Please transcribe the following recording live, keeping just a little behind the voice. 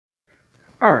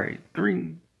Alright,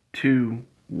 three, two,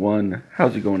 one.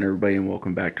 How's it going, everybody? And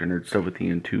welcome back to Nerd Stuff with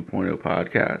Ian 2.0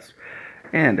 podcast.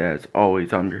 And as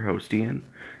always, I'm your host, Ian.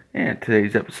 And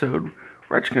today's episode,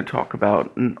 we're actually going to talk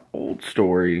about an old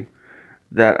story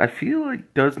that I feel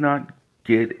like does not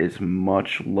get as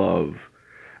much love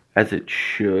as it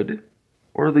should,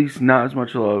 or at least not as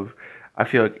much love, I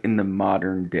feel like, in the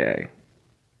modern day.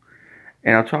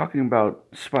 And I'm talking about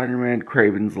Spider-Man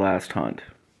Kraven's Last Hunt.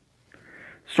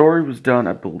 Story was done,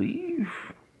 I believe,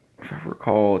 if I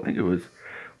recall, I think it was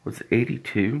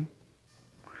 82?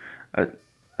 I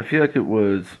feel like it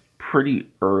was pretty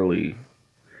early.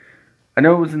 I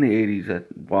know it was in the 80s.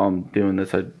 While I'm doing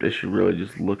this, I should really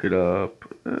just look it up.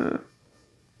 But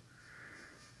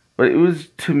it was,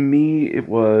 to me, it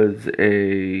was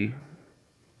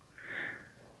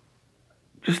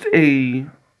just a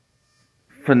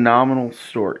phenomenal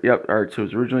story. Yep, alright, so it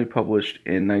was originally published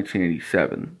in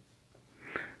 1987.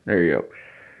 There you go.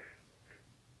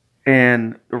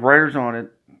 And the writers on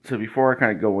it, so before I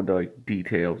kind of go into like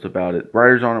details about it,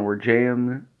 writers on it were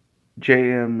J.M.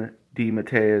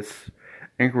 DeMatteis,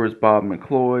 anchor was Bob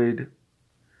McLeod,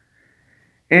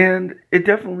 and it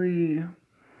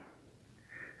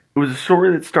was a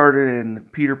story that started in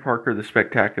Peter Parker, the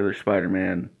Spectacular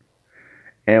Spider-Man,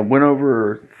 and went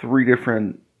over 3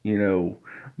 different,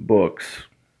 books,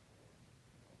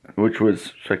 which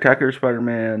was Spectacular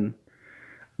Spider-Man,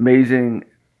 Amazing.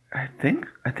 I think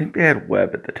they had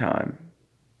Web at the time.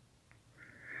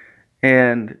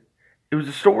 And it was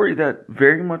a story that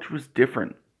very much was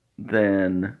different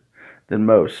than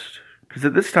most. Because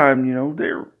at this time,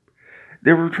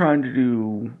 they were trying to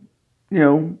do,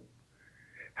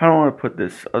 how do I want to put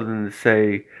this other than to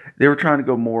say they were trying to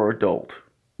go more adult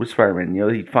with Spider-Man.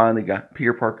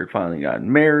 Peter Parker finally got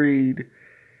married,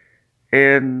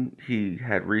 and he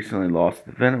had recently lost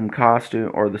the Venom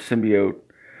costume, or the symbiote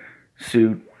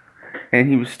suit, and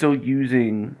he was still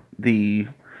using the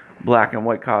black and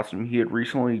white costume he had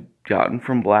recently gotten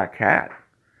from Black Cat,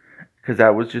 because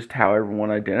that was just how everyone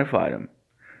identified him.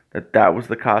 That was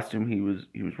the costume he was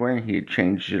wearing. He had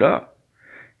changed it up.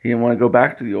 He didn't want to go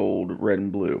back to the old red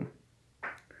and blue.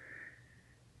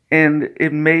 And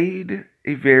it made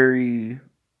a very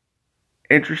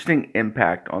interesting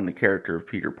impact on the character of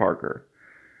Peter Parker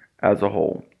as a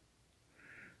whole.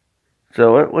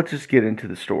 So let's just get into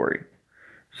the story.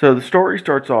 So the story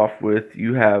starts off with,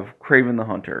 you have Kraven the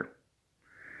Hunter.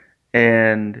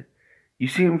 And you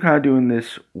see him kind of doing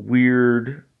this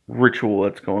weird ritual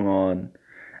that's going on.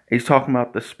 He's talking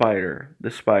about the spider,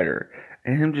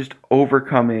 and him just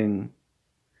overcoming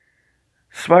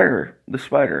the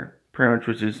spider, pretty much,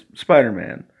 which is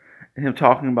Spider-Man. And him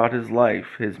talking about his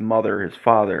life, his mother, his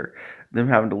father, them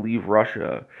having to leave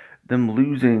Russia, them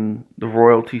losing the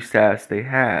royalty status they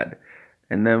had,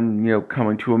 and them,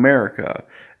 coming to America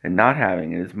and not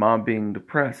having it, his mom being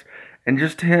depressed, and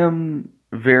just him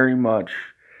very much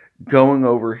going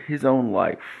over his own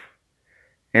life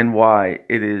and why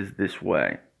it is this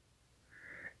way.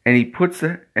 And he puts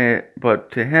it,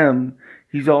 but to him,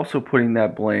 he's also putting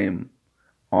that blame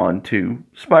onto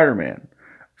Spider-Man,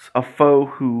 a foe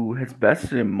who has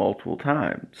bested him multiple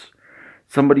times,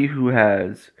 somebody who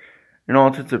has, in all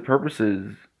intents and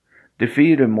purposes,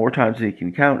 defeated him more times than he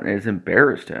can count, and has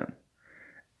embarrassed him.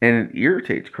 And it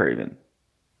irritates Kraven.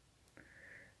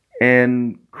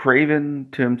 And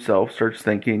Kraven to himself starts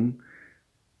thinking,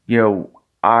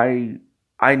 I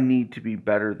need to be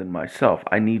better than myself.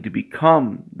 I need to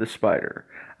become the Spider.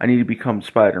 I need to become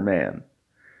Spider-Man.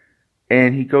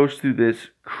 And he goes through this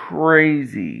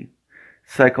crazy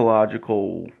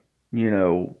psychological,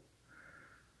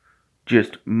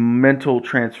 just mental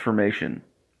transformation.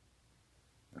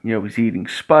 He's eating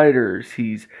spiders,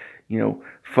 he's,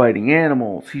 fighting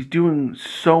animals. He's doing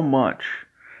so much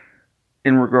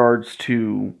in regards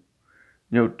to,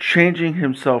 changing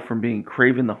himself from being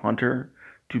Kraven the Hunter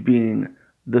to being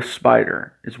the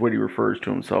Spider, is what he refers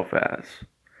to himself as.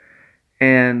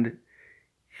 And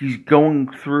he's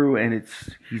going through, and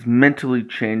he's mentally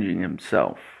changing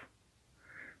himself,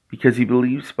 because he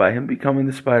believes by him becoming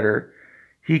the Spider,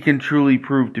 he can truly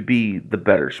prove to be the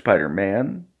better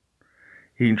Spider-Man.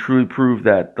 He can truly prove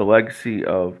that the legacy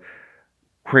of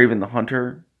Kraven the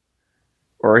Hunter,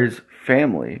 or his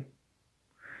family,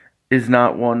 is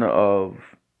not one of,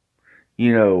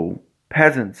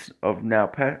 peasants of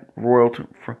now royalty,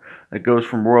 that goes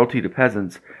from royalty to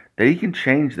peasants, that he can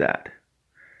change that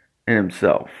in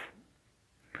himself.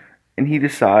 And he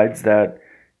decides that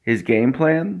his game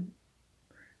plan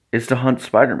is to hunt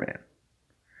Spider-Man.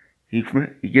 He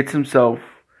gets himself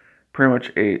pretty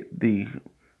much a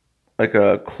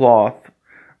cloth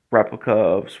replica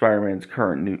of Spider-Man's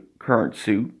current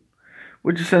suit,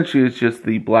 which essentially is just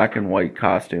the black and white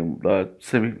costume,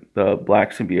 the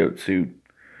black symbiote suit,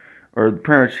 or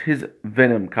pretty much his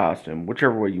Venom costume,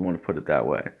 whichever way you want to put it that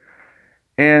way.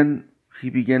 And he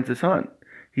begins his hunt.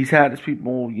 He's had his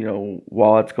people,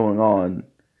 while it's going on,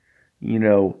 you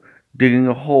know, digging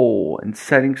a hole and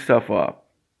setting stuff up.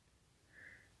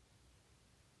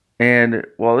 And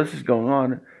while this is going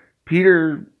on,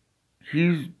 Peter,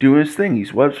 he's doing his thing.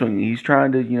 He's web swinging. He's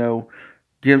trying to,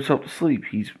 get himself to sleep.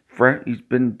 He's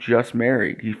been just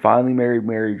married. He finally married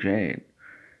Mary Jane.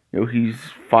 He's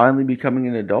finally becoming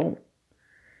an adult.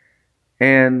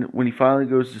 And when he finally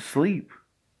goes to sleep,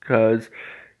 because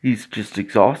he's just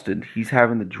exhausted, he's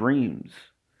having the dreams.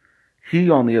 He,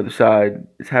 on the other side,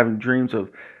 is having dreams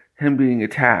of him being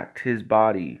attacked, his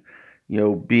body,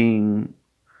 being,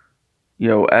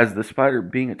 as the spider,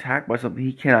 being attacked by something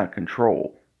he cannot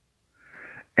control.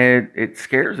 And it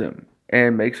scares him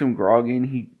and makes him groggy, and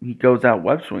he goes out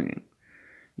web swinging.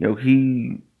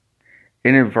 He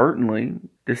inadvertently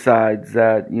decides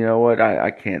that, what, I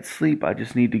can't sleep. I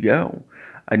just need to go.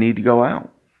 I need to go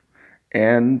out.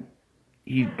 And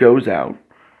he goes out,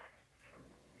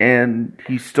 and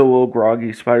he's still a little groggy.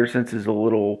 His spider sense is a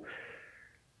little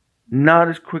not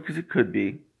as quick as it could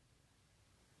be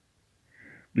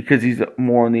because he's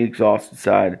more on the exhausted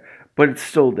side, but it's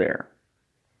still there.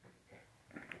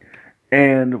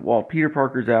 And while Peter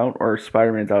Parker's out, or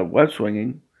Spider-Man's out web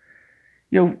swinging,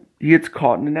 he gets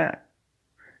caught in a net.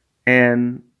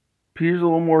 And Peter's a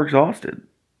little more exhausted.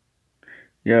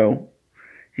 He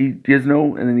has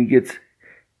no, and then he gets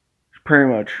pretty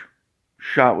much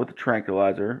shot with a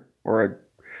tranquilizer, or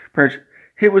pretty much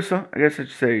hit with some, I guess I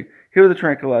should say, hit with a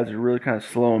tranquilizer to really kind of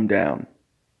slow him down.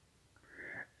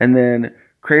 And then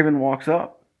Kraven walks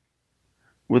up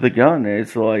with a gun, and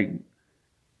it's like,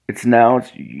 it's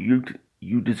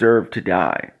you deserve to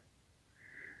die,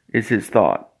 is his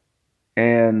thought.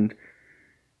 And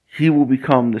he will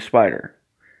become the spider.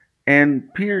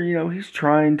 And Peter, he's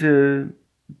trying to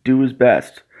do his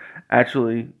best.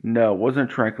 Actually, no, it wasn't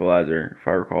a tranquilizer, if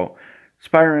I recall.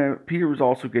 Peter was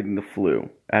also getting the flu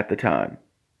at the time.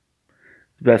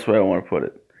 The best way I want to put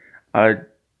it. For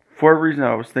whatever reason,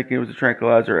 I was thinking it was a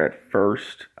tranquilizer at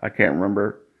first. I can't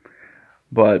remember.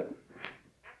 But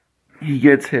he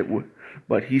gets hit with,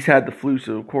 but he's had the flu,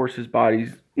 so of course his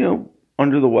body's,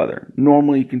 under the weather.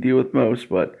 Normally he can deal with most,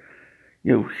 but,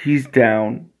 he's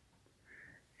down.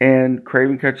 And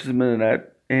Kraven catches him in the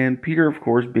net. And Peter, of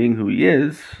course, being who he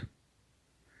is,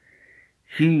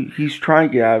 he's trying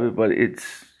to get out of it, but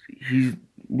he's a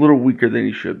little weaker than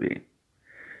he should be.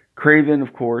 Kraven,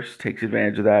 of course, takes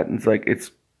advantage of that, and it's like, it's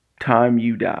time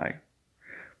you die.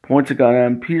 Points a gun at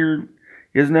him. Peter,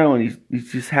 he doesn't know, and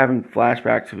he's just having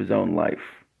flashbacks of his own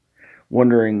life.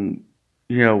 Wondering,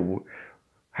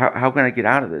 how can I get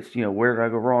out of this? Where did I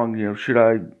go wrong?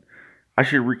 I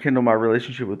should rekindle my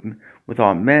relationship with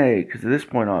Aunt May, because at this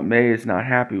point Aunt May is not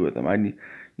happy with him.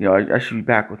 I should be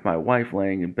back with my wife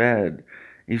laying in bed.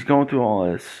 He's going through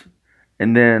all this,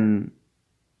 and then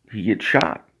he gets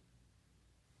shot.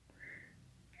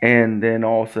 And then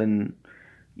all of a sudden,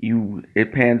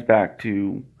 it pans back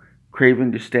to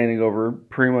Kraven just standing over,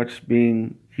 pretty much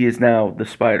being, he is now the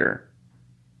spider.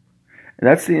 And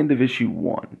that's the end of issue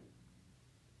 1.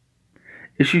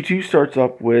 Issue 2 starts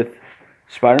up with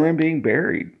Spider-Man being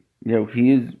buried.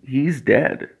 He's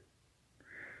dead.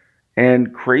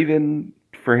 And Kraven,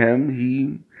 for him,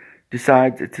 he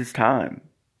decides it's his time.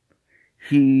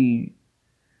 He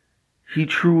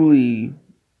truly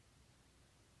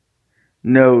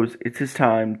knows it's his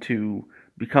time to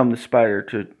become the spider,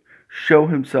 to show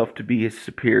himself to be his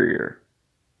superior.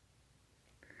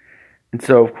 And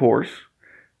so, of course,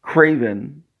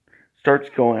 Kraven starts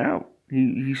going out.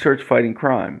 He starts fighting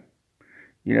crime.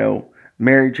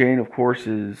 Mary Jane, of course,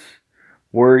 is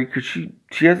worried because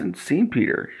she hasn't seen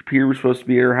Peter. Peter was supposed to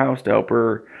be at her house to help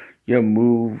her,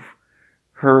 move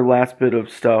her last bit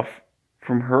of stuff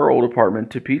from her old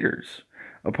apartment to Peter's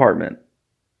apartment.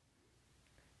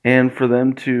 And for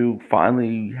them to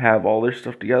finally have all their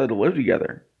stuff together to live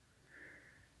together.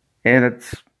 And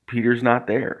Peter's not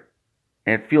there.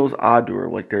 And it feels odd to her,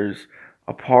 like there's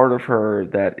a part of her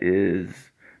that is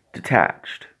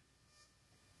detached.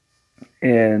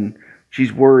 And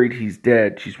she's worried he's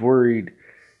dead. She's worried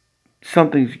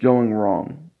something's going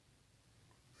wrong.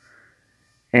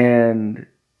 And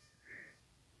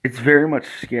it's very much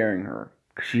scaring her.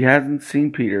 She hasn't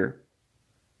seen Peter.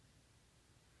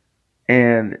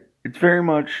 And it's very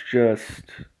much just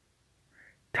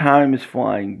time is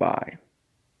flying by.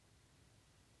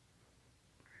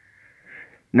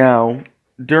 Now,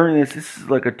 during this is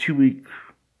like a 2-week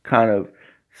kind of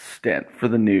stint for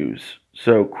the news.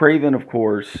 So Kraven, of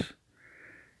course,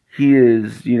 He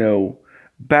is,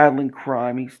 battling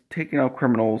crime. He's taking out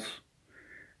criminals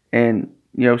and,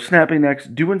 snapping necks,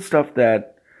 doing stuff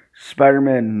that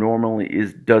Spider-Man normally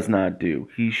does not do.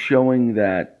 He's showing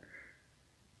that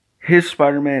his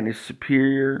Spider-Man is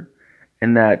superior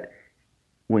and that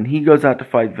when he goes out to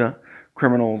fight the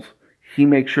criminals, he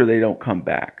makes sure they don't come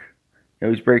back.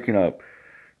 He's breaking up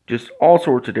just all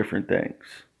sorts of different things.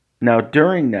 Now,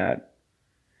 during that,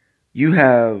 you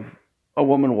have a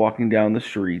woman walking down the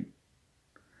street,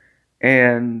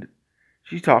 and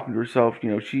she's talking to herself.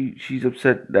 She's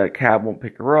upset that cab won't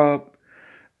pick her up.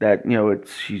 That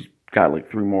she's got like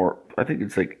 3 more. I think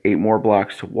it's like 8 more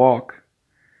blocks to walk.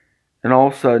 And all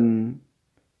of a sudden,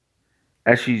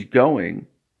 as she's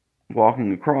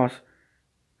walking across,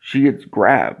 she gets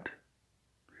grabbed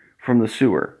from the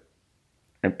sewer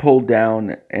and pulled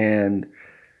down, and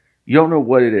you don't know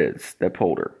what it is that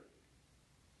pulled her.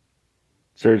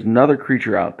 So there's another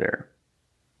creature out there.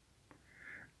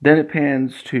 Then it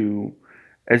pans to,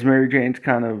 as Mary Jane's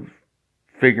kind of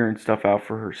figuring stuff out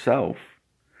for herself,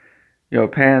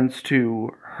 it pans to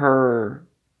her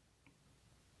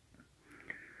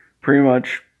pretty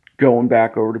much going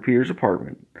back over to Peter's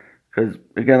apartment. Because,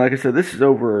 again, like I said, this is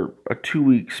over a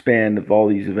 2-week span of all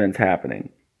these events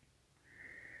happening.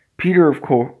 Peter, of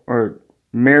course, or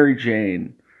Mary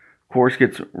Jane, of course,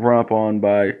 gets run up on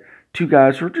by 2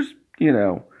 guys who are just,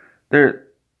 they're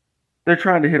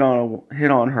trying to hit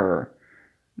on her.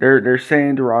 They're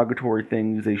saying derogatory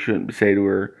things they shouldn't say to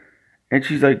her, and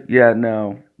she's like, "Yeah,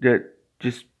 no,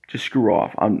 just screw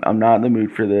off. I'm not in the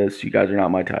mood for this. You guys are not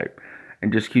my type,"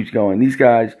 and just keeps going. These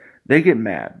guys, they get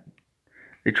mad.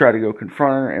 They try to go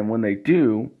confront her, and when they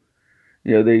do,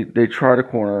 they try to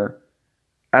corner her.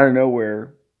 Out of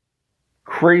nowhere,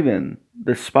 Kraven,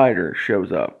 the spider,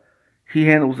 shows up. He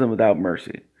handles them without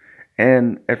mercy.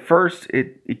 And at first,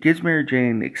 it gives Mary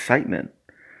Jane excitement,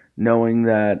 knowing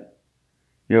that,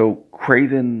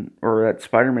 Kraven, or that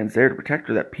Spider-Man's there to protect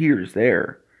her, that Peter's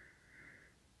there.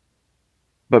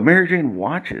 But Mary Jane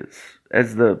watches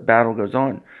as the battle goes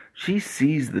on. She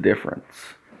sees the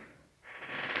difference.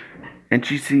 And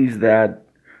she sees that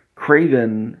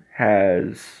Kraven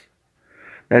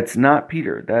that's not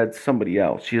Peter, that's somebody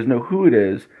else. She doesn't know who it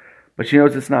is, but she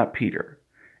knows it's not Peter.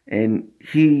 And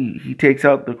he takes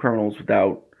out the criminals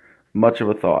without much of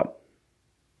a thought.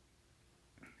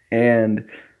 And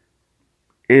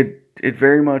it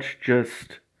very much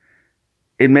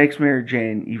it makes Mary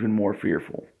Jane even more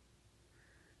fearful.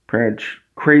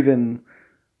 Kraven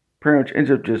pretty much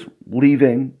ends up just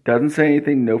leaving, doesn't say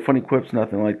anything, no funny quips,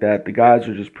 nothing like that. The guys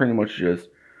are just pretty much just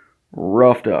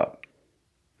roughed up.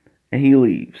 And he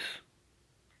leaves.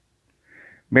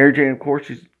 Mary Jane, of course,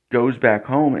 she goes back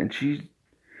home, and she's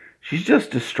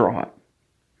just distraught.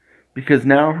 Because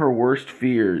now her worst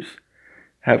fears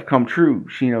have come true.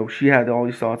 She had all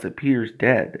these thoughts that Peter's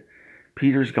dead.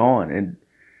 Peter's gone. And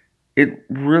it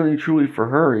really, truly, for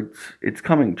her, it's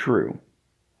coming true.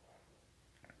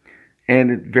 And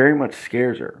it very much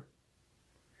scares her.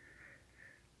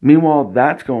 Meanwhile,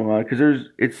 that's going on because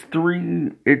it's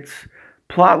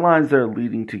plot lines that are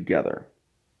leading together.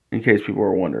 In case people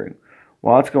are wondering,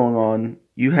 while that's going on,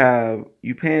 you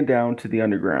pan down to the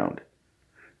underground,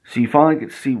 so you finally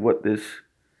get to see what this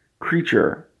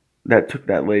creature that took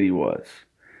that lady was.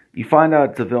 You find out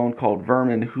it's a villain called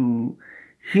Vermin, who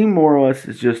he more or less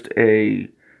is just a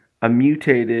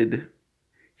mutated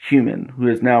human who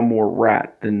is now more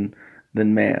rat than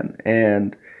man.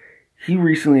 And he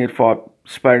recently had fought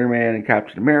Spider-Man and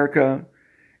Captain America,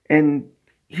 and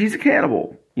he's a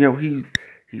cannibal.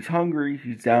 He's hungry,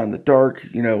 he's down in the dark,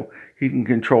 he can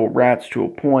control rats to a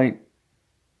point.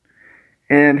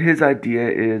 And his idea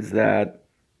is that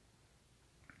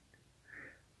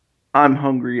I'm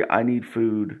hungry, I need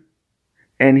food.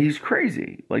 And he's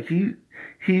crazy. Like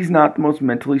he's not the most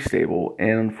mentally stable,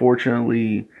 and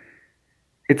unfortunately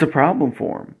it's a problem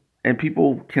for him. And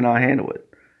people cannot handle it.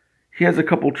 He has a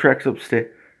couple treks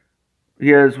upstairs. He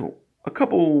has a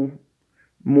couple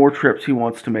more trips he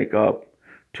wants to make up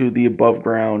to the above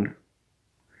ground.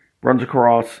 Runs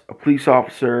across a police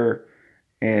officer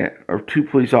or 2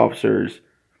 police officers,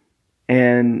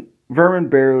 and Vermin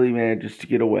barely manages to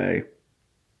get away.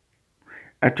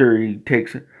 After he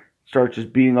starts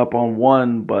just beating up on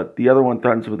one, but the other one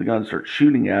threatens with a gun and starts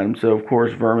shooting at him. So of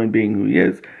course, Vermin, being who he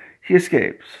is, he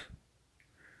escapes.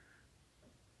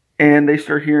 And they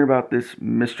start hearing about this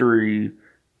mystery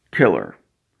killer.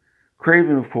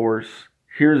 Kraven, of course,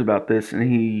 hears about this,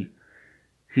 and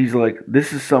he's like,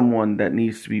 this is someone that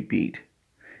needs to be beat.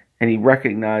 And he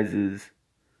recognizes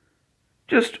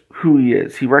just who he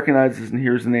is. He recognizes and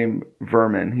hears the name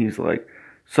Vermin. He's like,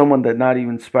 someone that not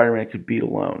even Spider-Man could beat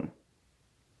alone.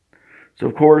 So,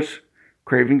 of course,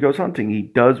 Kraven goes hunting. He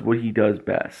does what he does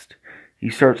best. He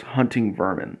starts hunting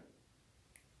vermin.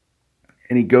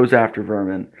 And he goes after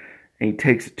vermin and he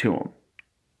takes it to him.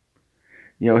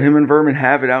 Him and vermin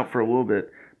have it out for a little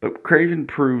bit, but Kraven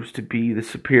proves to be the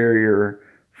superior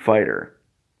fighter.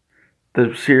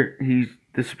 He's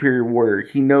the superior warrior.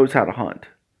 He knows how to hunt.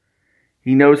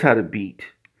 He knows how to beat,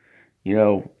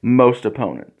 most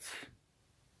opponents.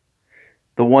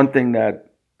 The one thing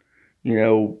that,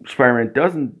 Spider-Man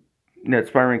doesn't, that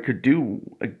Spider-Man could do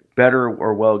better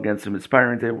or well against him is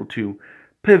Spider-Man's able to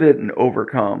pivot and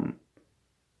overcome,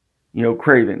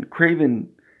 Kraven. Kraven,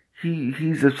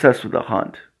 he's obsessed with the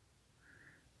hunt.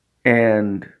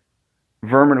 And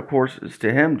vermin, of course, is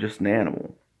to him just an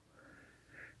animal.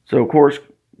 So, of course,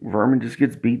 vermin just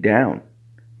gets beat down.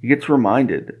 He gets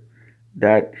reminded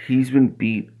that he's been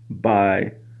beat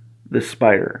by the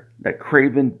spider. That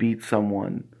Kraven beat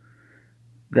someone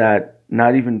that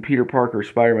not even Peter Parker,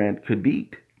 Spider-Man, could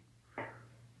beat.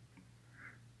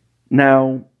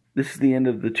 Now, this is the end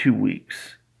of the 2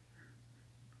 weeks.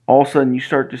 All of a sudden, you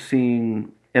start just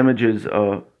seeing images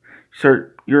of...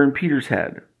 You're in Peter's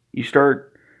head. You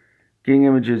start getting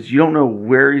images. You don't know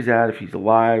where he's at, if he's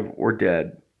alive or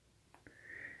dead.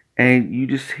 And you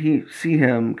just see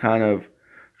him kind of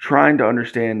trying to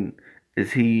understand,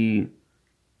 is he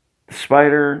the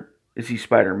spider? Is he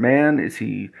Spider-Man? Is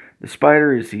he the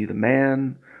spider? Is he the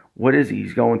man? What is he?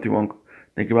 He's going through,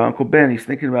 thinking about Uncle Ben. He's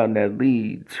thinking about Ned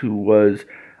Leeds, who was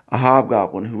a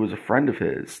hobgoblin, who was a friend of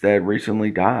his that had recently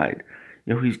died.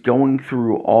 He's going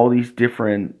through all these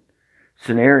different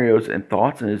scenarios and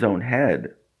thoughts in his own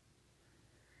head.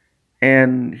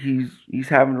 And he's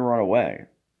having to run away.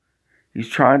 He's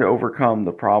trying to overcome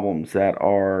the problems that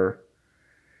are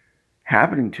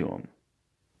happening to him.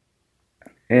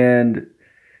 And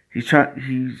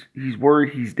he's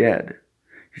worried he's dead.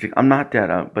 He's like, I'm not dead,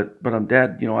 but I'm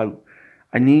dead.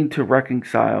 I need to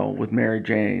reconcile with Mary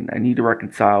Jane. I need to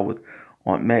reconcile with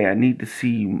Aunt May. I need to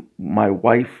see my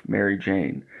wife, Mary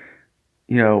Jane.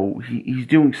 He's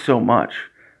doing so much,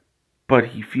 but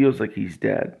he feels like he's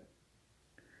dead.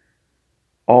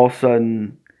 All of a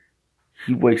sudden,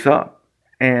 he wakes up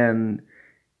and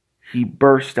he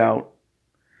bursts out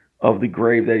of the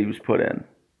grave that he was put in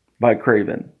by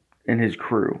Kraven and his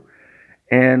crew.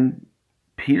 And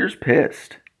Peter's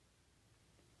pissed.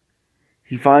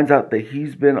 He finds out that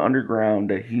he's been underground,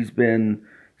 that he's been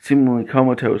seemingly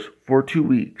comatose for 2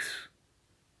 weeks.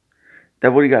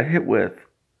 That what he got hit with,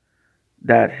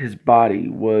 that his body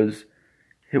was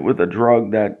hit with a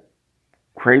drug that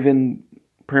Kraven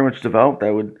pretty much developed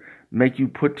that would make you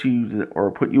put you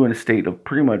in a state of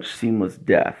pretty much seamless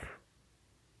death.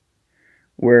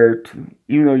 Where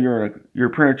even though you're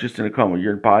pretty much just in a coma,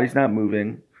 your body's not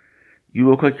moving, you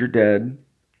look like you're dead,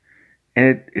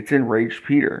 and it's enraged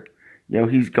Peter.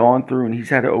 He's gone through and he's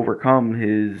had to overcome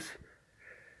his,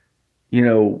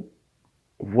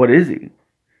 what is he?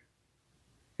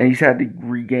 And he's had to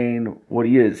regain what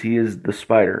he is. He is the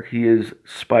spider. He is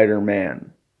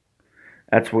Spider-Man.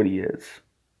 That's what he is.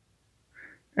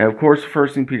 And of course, the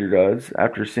first thing Peter does,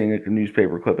 after seeing a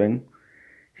newspaper clipping,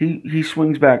 he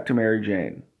swings back to Mary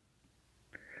Jane.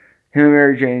 Him and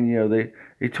Mary Jane,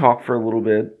 they talk for a little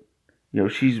bit.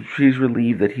 She's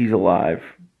relieved that he's alive.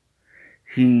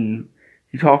 He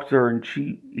talks to her and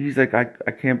he's like,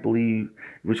 I can't believe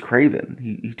it was Kraven.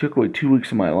 He took away 2 weeks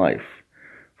of my life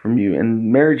from you.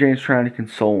 And Mary Jane's trying to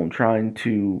console him, trying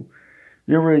to,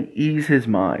 really ease his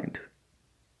mind.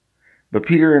 But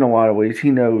Peter, in a lot of ways,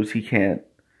 he knows he can't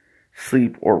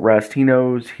sleep or rest. He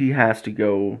knows he has to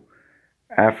go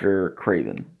after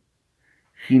Kraven.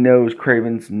 He knows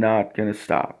Kraven's not going to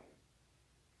stop.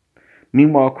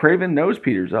 Meanwhile, Kraven knows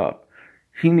Peter's up.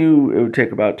 He knew it would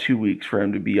take about 2 weeks for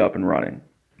him to be up and running.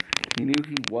 He knew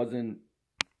he wasn't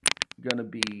going to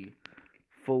be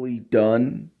fully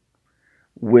done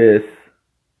with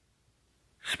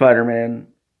Spider-Man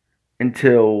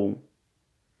until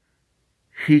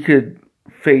he could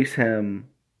face him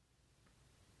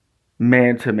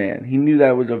man to man. He knew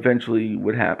that would eventually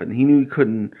would happen. He knew he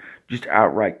couldn't just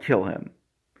outright kill him,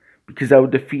 because that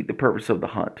would defeat the purpose of the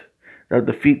hunt. That would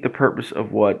defeat the purpose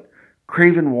of what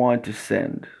Kraven wanted to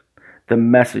send, the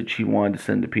message he wanted to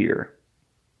send to Peter.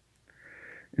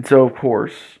 And so, of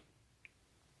course,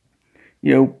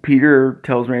 Peter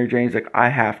tells Mary Jane, he's like, I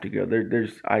have to go.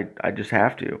 I just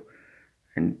have to.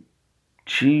 And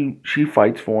she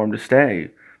fights for him to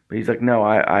stay. But he's like, no,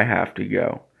 I have to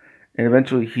go. And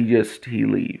eventually he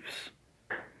leaves.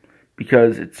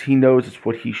 Because he knows it's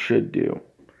what he should do.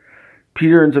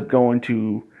 Peter ends up going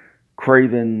to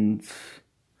Kraven's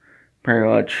pretty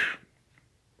much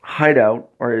hideout,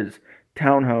 or his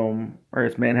townhome, or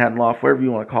his Manhattan loft, whatever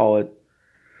you want to call it,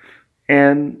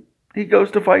 and he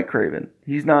goes to fight Kraven.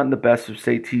 He's not in the best of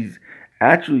states. He's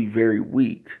actually very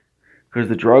weak because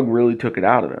the drug really took it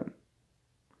out of him.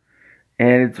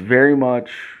 And it's very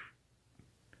much,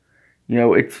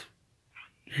 it's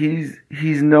he's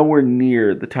nowhere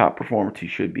near the top performance he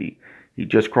should be. He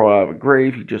just crawled out of a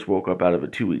grave. He just woke up out of a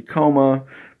 2-week coma,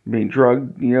 being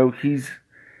drugged.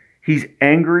 He's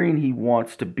angry and he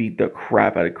wants to beat the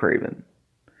crap out of Kraven.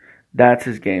 That's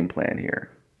his game plan here.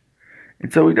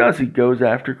 And so he does. He goes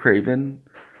after Kraven,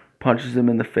 punches him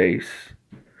in the face,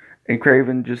 and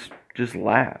Kraven just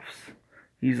laughs.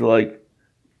 He's like,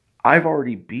 I've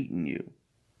already beaten you.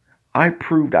 I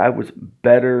proved I was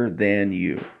better than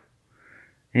you.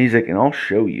 And he's like, and I'll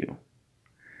show you.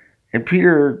 And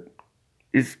Peter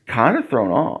is kind of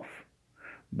thrown off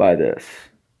by this.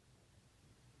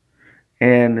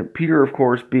 And Peter, of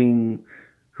course, being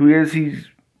who he is,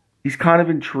 he's kind of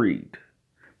intrigued.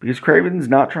 Because Kraven's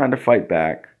not trying to fight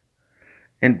back.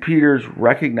 And Peter's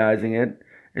recognizing it.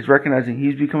 Is recognizing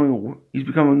he's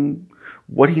becoming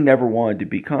what he never wanted to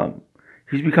become.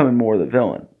 He's becoming more the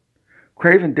villain.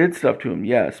 Kraven did stuff to him,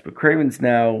 yes, but Kraven's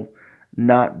now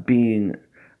not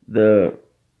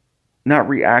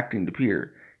reacting to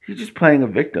Peter. He's just playing a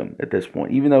victim at this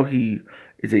point. Even though he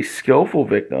is a skillful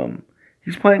victim,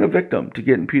 he's playing a victim to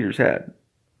get in Peter's head.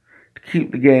 To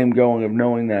keep the game going of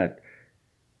knowing that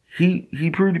he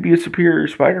proved to be a superior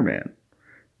Spider-Man.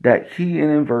 That he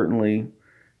inadvertently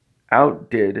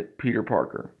outdid Peter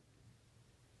Parker.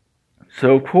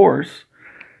 So, of course,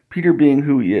 Peter being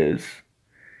who he is,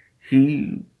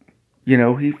 he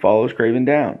follows Kraven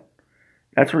down.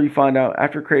 That's where you find out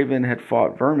after Kraven had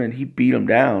fought Vermin, he beat him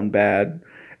down bad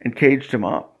and caged him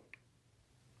up.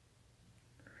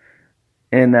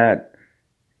 And that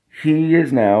he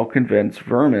is now convinced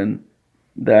Vermin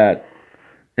that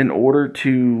in order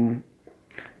to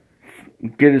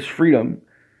get his freedom,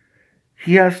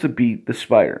 he has to beat the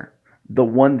Spider, the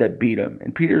one that beat him.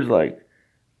 And Peter's like,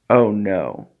 oh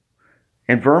no.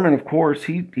 And Vermin, of course,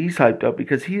 he's hyped up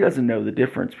because he doesn't know the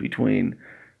difference between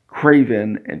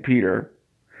Kraven and Peter.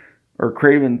 Or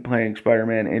Kraven playing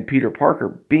Spider-Man and Peter Parker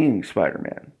being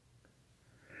Spider-Man.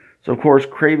 So, of course,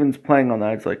 Kraven's playing on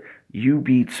that. It's like, you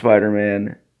beat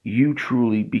Spider-Man, you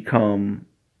truly become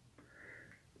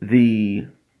the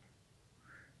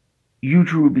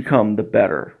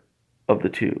better of the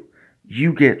two.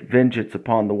 You get vengeance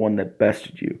upon the one that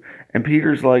bested you. And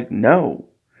Peter's like, no,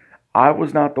 I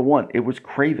was not the one. It was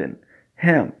Kraven.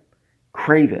 Him.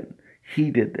 Kraven.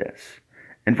 He did this.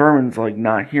 And Vermin's like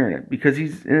not hearing it because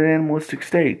he's in an animalistic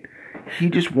state. He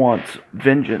just wants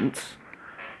vengeance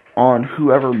on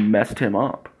whoever messed him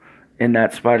up in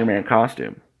that Spider-Man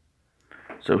costume.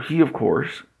 So he, of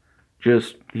course,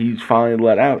 he's finally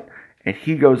let out. And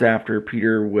he goes after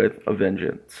Peter with a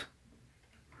vengeance.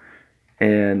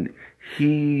 And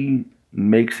he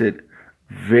makes it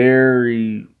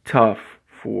very tough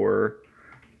for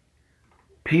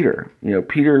Peter.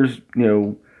 Peter's,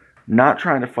 not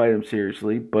trying to fight him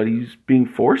seriously, but he's being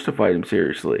forced to fight him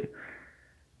seriously.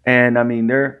 And,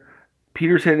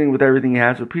 Peter's hitting with everything he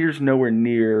has, but Peter's nowhere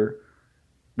near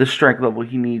the strength level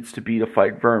he needs to be to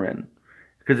fight Vermin.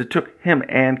 Because it took him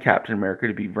and Captain America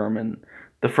to beat Vermin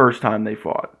the first time they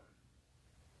fought.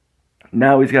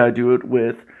 Now he's got to do it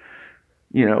with,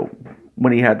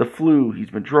 when he had the flu, he's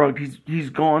been drugged, he's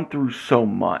gone through so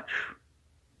much.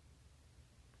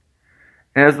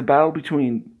 And as the battle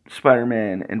between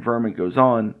Spider-Man and Vermin goes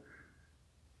on,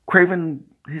 Kraven,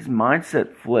 his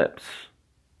mindset flips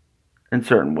in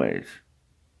certain ways.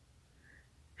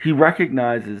 He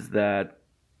recognizes that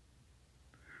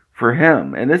for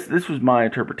him, and this was my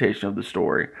interpretation of the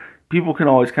story. People can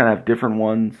always kind of have different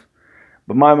ones,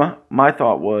 but my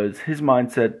thought was his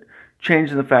mindset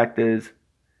changed in the fact is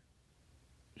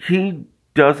he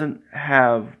doesn't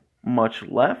have much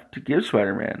left to give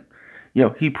Spider-Man.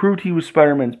 He proved he was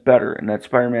Spider-Man's better, and that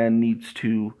Spider-Man needs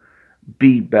to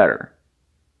be better.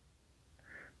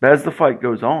 But as the fight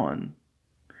goes on,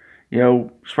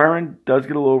 Spider-Man does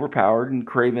get a little overpowered, and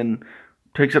Kraven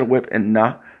takes out a whip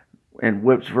and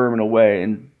whips Vermin away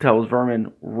and tells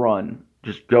Vermin, run,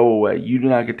 just go away. You do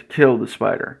not get to kill the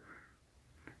Spider.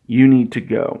 You need to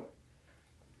go.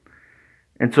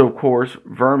 And so, of course,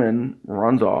 Vermin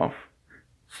runs off.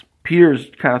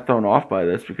 Peter's kind of thrown off by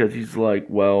this because he's like,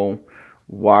 well,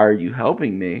 why are you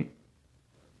helping me?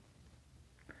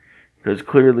 Because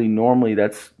clearly, normally,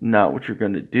 that's not what you're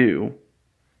going to do.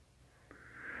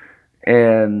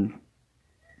 And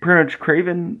pretty much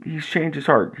Kraven, he's changed his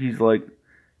heart. He's like,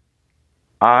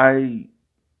 I'm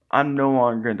no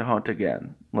longer going to hunt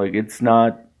again. Like, it's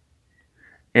not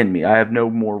in me. I have no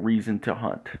more reason to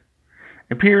hunt.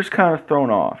 And Peter's kind of thrown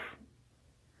off.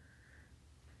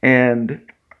 And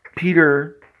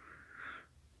Peter,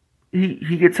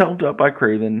 he gets helped up by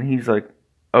Kraven. He's like,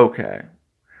 okay,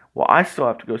 well, I still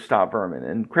have to go stop Vermin.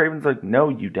 And Kraven's like, no,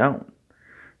 you don't.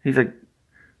 He's like,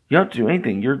 you don't have to do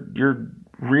anything. You're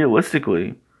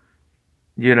realistically,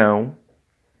 you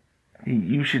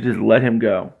should just let him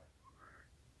go.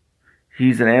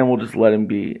 He's an animal, just let him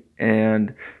be.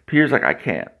 And Peter's like, I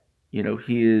can't.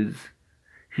 He's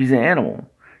an animal.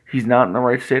 He's not in the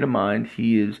right state of mind.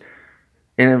 He is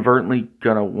inadvertently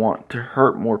going to want to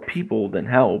hurt more people than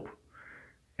help.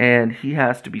 And he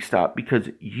has to be stopped because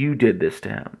you did this to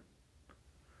him.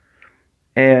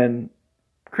 And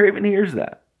Kraven hears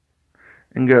that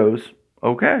and goes,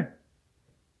 okay.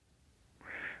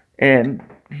 And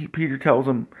Peter tells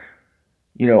him,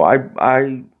 I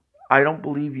don't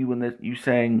believe you in this. You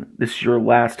saying this is your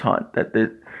last hunt, that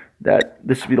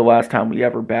this will be the last time we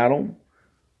ever battle.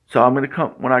 So I'm gonna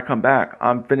come when I come back.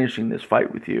 I'm finishing this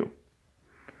fight with you.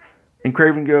 And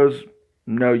Kraven goes,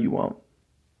 no, you won't.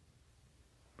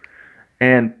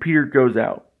 And Peter goes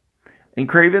out, and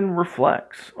Kraven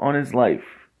reflects on his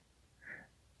life,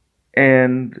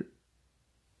 and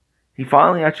he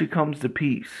finally actually comes to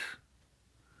peace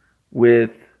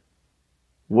with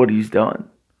what he's done.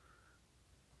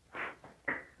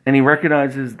 And he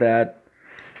recognizes that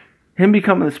him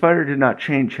becoming the Spider did not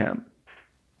change him.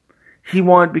 He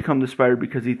wanted to become the Spider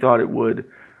because he thought it would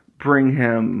bring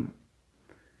him,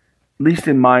 at least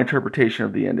in my interpretation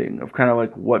of the ending, of kind of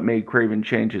like what made Kraven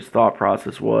change his thought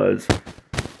process, was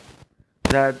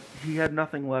that he had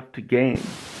nothing left to gain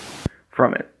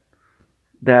from it.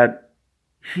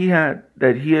 He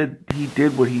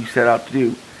did what he set out to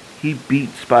do. He beat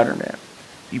Spider-Man.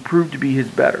 He proved to be his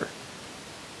better.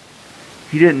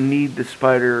 He didn't need the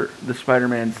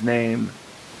Spider-Man's name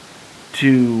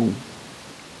to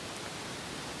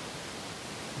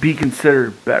be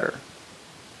considered better.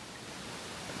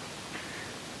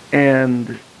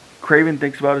 And Kraven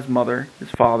thinks about his mother,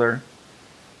 his father,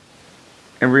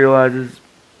 and realizes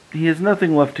he has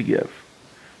nothing left to give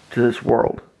to this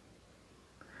world.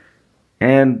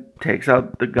 And takes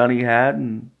out the gun he had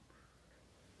and,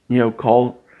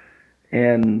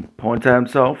 and points at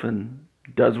himself and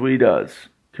does what he does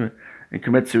and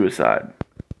commits suicide.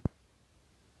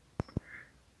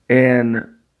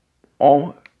 And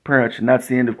pretty much, and that's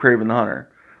the end of Kraven the Hunter.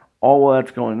 All while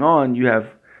that's going on, you have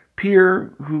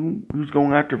Peter who's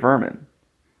going after Vermin.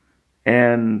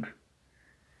 And,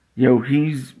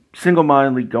 he's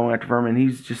single-mindedly going after Vermin.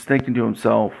 He's just thinking to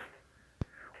himself,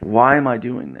 why am I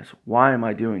doing this? Why am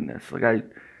I doing this? Like,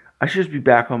 I should just be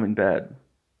back home in bed.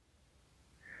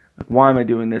 Like, why am I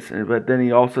doing this? But then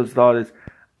he also his thought is,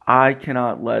 I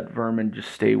cannot let Vermin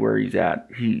just stay where he's at.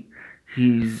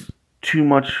 He's too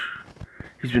much.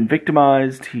 He's been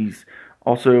victimized. He's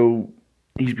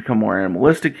become more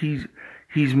animalistic.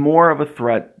 He's more of a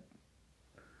threat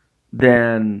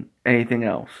than anything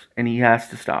else, and he has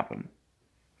to stop him.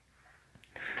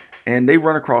 And they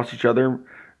run across each other.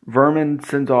 Vermin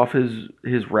sends off his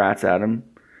rats at him,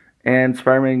 and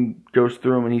Spider-Man goes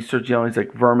through him, and he starts yelling. He's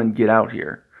like, Vermin, get out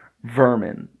here.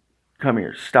 Vermin, come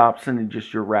here. Stop sending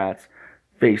just your rats.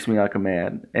 Face me like a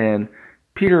man. And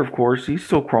Peter, of course, he's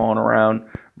still crawling around.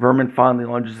 Vermin finally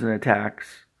lunges and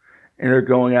attacks, and they're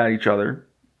going at each other.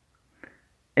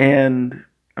 And,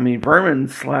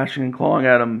 Vermin's slashing and clawing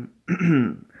at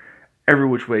him every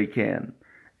which way he can.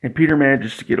 And Peter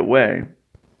manages to get away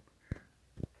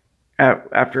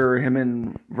after him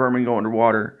and Vermin go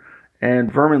underwater,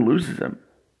 and Vermin loses him.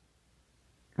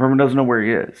 Vermin doesn't know where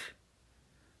he is.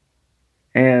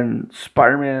 And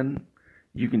Spider-Man,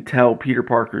 you can tell Peter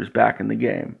Parker is back in the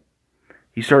game.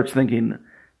 He starts thinking,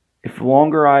 if the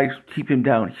longer I keep him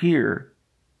down here,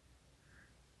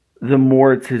 the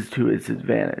more it's to his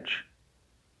advantage.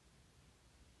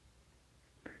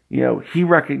 He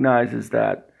recognizes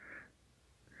that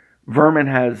Vermin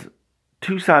has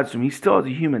two sides to him. He still has a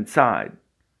human side,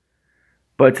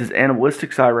 but it's his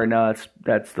animalistic side right now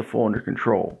that's the full under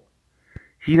control.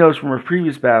 He knows from a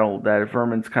previous battle that if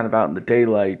Vermin's kind of out in the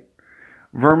daylight,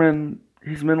 Vermin,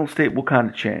 his mental state will kind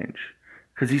of change.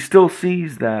 Because he still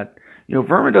sees that,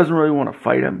 Vermin doesn't really want to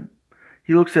fight him.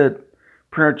 He looks at,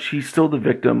 pretty much, he's still the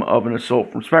victim of an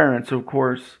assault from Spider-Man, so of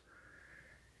course,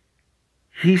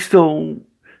 he's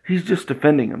just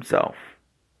defending himself.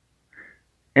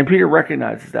 And Peter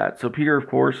recognizes that. So Peter, of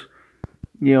course,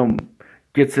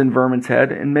 gets in Vermin's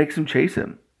head and makes him chase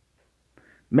him.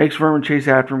 Makes Vermin chase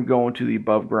after him going to the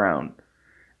above ground.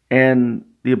 And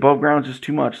the above ground is just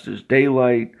too much. There's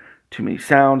daylight, too many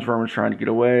sounds. Vermin's trying to get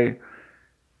away.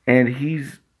 And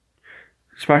he's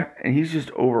And he's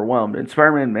just overwhelmed. And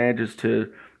Spider-Man manages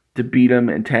to beat him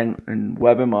and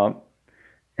web him up.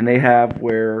 And they have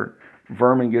where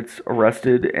Vermin gets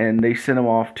arrested, and they send him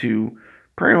off to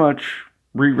pretty much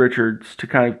Reed Richards to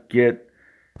kind of get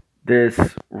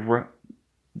the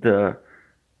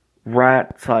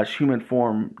rat/human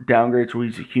form downgraded so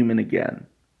he's a human again.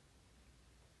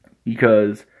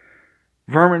 Because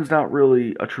Vermin's not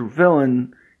really a true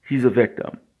villain, he's a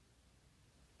victim.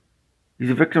 He's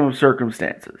a victim of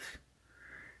circumstances.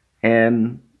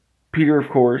 And Peter, of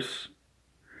course,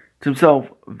 himself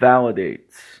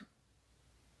validates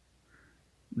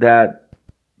that,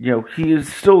 he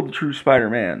is still the true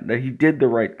Spider-Man, that he did the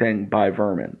right thing by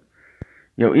Vermin.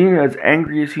 Even as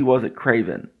angry as he was at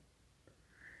Kraven,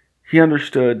 he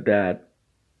understood that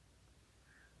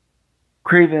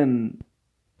Kraven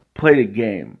played a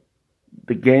game,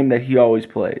 the game that he always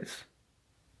plays.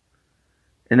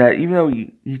 And that even though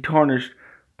he tarnished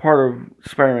part of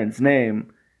Spider-Man's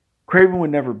name, Kraven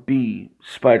would never be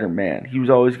Spider-Man. He was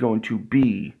always going to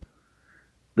be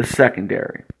the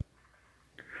secondary.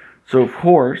 So, of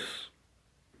course,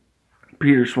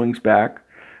 Peter swings back.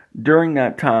 During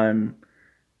that time,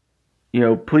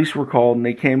 police were called and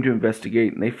they came to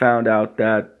investigate, and they found out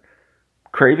that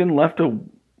Kraven left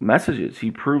messages.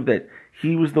 He proved that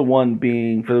he was the one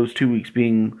for those 2 weeks,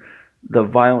 being the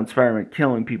violent Spider-Man,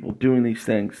 killing people, doing these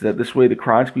things, that this way the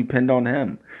crimes could be pinned on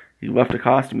him. He left a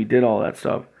costume, he did all that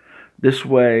stuff. This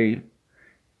way,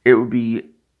 it would be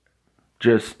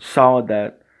just solid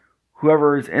that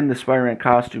whoever is in the Spider-Man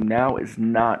costume now is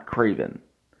not Kraven.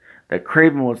 That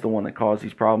Kraven was the one that caused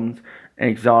these problems and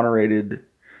exonerated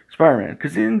Spider-Man.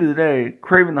 Because at the end of the day,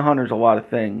 Kraven the Hunter is a lot of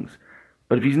things.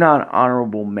 But if he's not an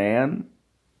honorable man,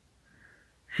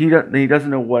 he doesn't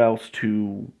know what else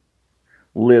to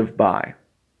live by.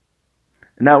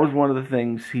 And that was one of the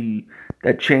things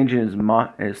that changed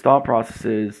in his thought process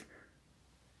is,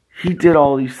 he did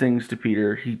all these things to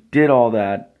Peter. He did all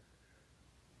that.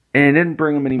 And it didn't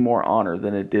bring him any more honor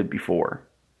than it did before.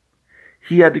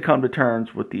 He had to come to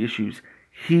terms with the issues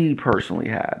he personally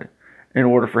had in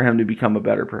order for him to become a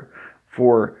better person.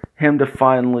 For him to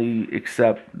finally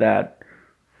accept that,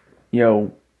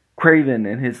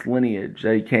 Kraven and his lineage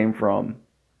that he came from,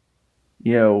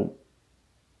 they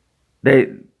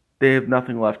have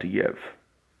nothing left to give.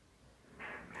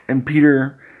 And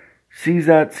Peter sees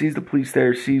the police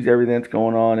there, sees everything that's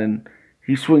going on, and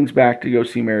he swings back to go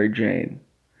see Mary Jane.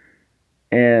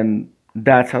 And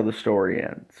that's how the story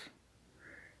ends.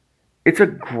 It's a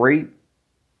great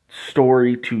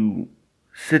story to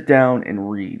sit down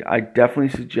and read. I definitely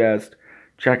suggest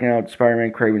checking out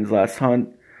Spider-Man Kraven's Last Hunt.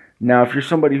 Now, if you're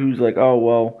somebody who's like, oh,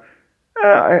 well,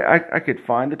 I could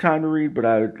find the time to read, but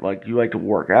you like to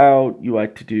work out, you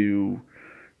like to do,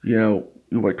 you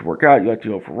like to work out, you like to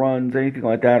go for runs, anything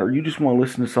like that, or you just want to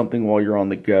listen to something while you're on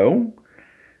the go,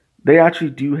 they actually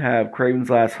do have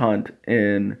Kraven's Last Hunt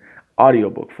in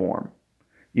audiobook form.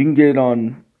 You can get it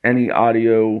on any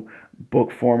audio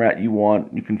book format you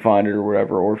want. You can find it or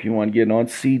whatever, or if you want to get it on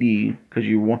CD because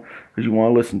you want to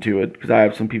listen to it, because I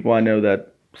have some people I know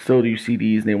that still do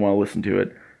CDs and they want to listen to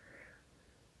it.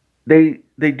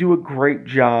 They do a great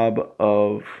job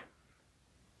of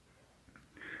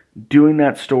doing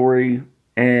that story,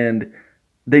 and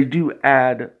they do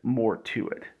add more to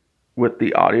it with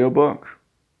the audiobook.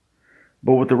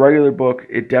 But with the regular book,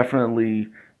 it definitely,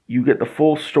 you get the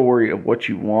full story of what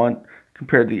you want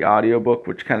compared to the audiobook,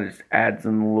 which kind of just adds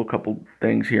in a little couple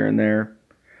things here and there.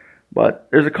 But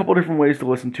there's a couple different ways to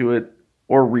listen to it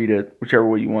or read it, whichever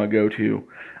way you want to go to.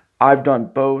 I've done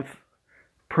both.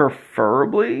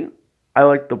 Preferably, I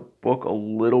like the book a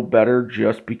little better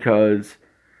just because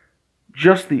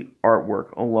just the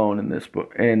artwork alone in this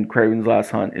book and Kraven's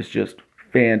Last Hunt is just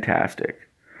fantastic.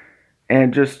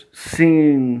 And just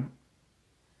seeing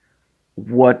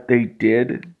what they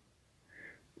did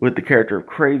with the character of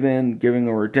Kraven, giving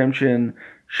a redemption,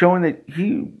 showing that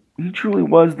he truly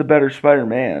was the better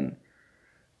Spider-Man.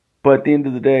 But at the end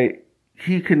of the day,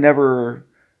 he could never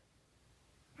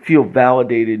feel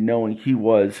validated knowing he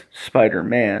was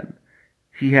Spider-Man.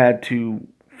 He had to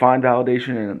find validation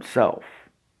in himself.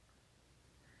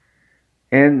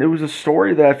 And it was a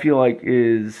story that I feel like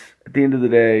is, at the end of the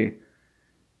day,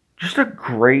 just a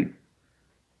great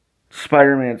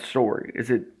Spider-Man story.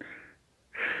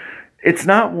 It's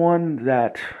not one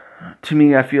that, to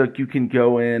me, I feel like you can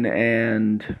go in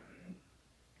and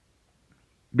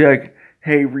be like,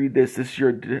 hey, read this. This is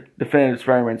your definitive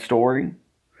Spider-Man story.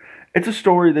 It's a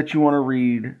story that you want to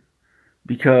read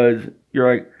because you're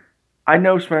like, I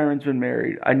know Spider-Man's been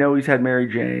married. I know he's had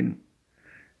Mary Jane.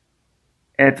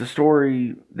 And it's a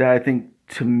story that I think,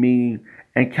 to me,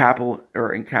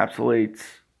 encapsulates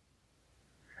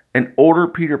an older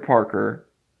Peter Parker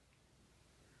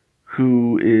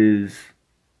who is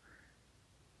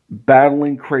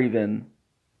battling Kraven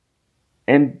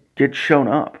and gets shown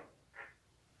up.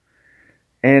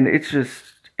 And it's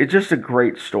just a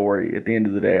great story at the end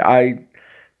of the day. I'm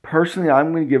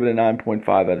going to give it a 9.5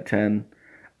 out of 10.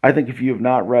 I think if you have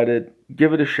not read it,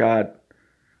 give it a shot,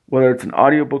 whether it's in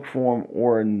audiobook form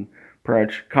or in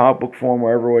perhaps comic book form,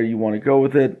 wherever way you want to go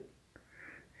with it.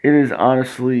 It is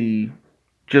honestly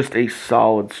just a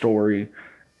solid story,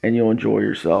 and you'll enjoy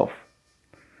yourself.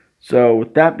 So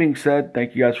with that being said,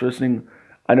 thank you guys for listening.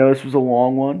 I know this was a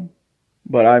long one,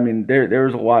 but I mean, there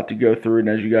was a lot to go through, and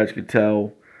as you guys could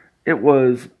tell, it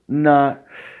was not,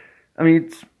 I mean,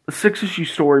 it's a 6-issue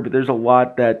story, but there's a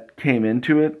lot that came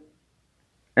into it,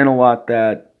 and a lot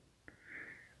that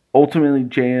ultimately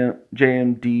J.M.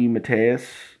 DeMatteis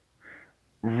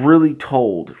really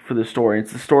told for the story.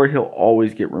 It's the story he'll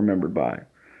always get remembered by.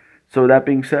 So with that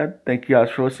being said, thank you guys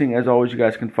for listening. As always, you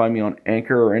guys can find me on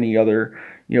Anchor or any other,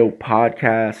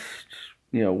 podcast,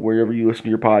 wherever you listen to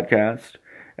your podcast.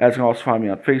 As you can also find me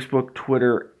on Facebook,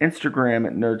 Twitter, Instagram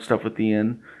at Nerd Stuff with the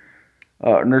N,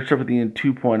 Nerd Stuff with the N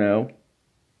 2.0.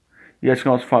 You guys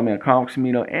can also find me on Comics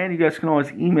Amino, and you guys can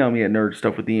always email me at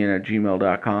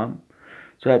nerdstuffwiththen@gmail.com.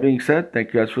 So that being said,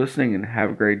 thank you guys for listening, and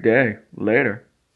have a great day. Later.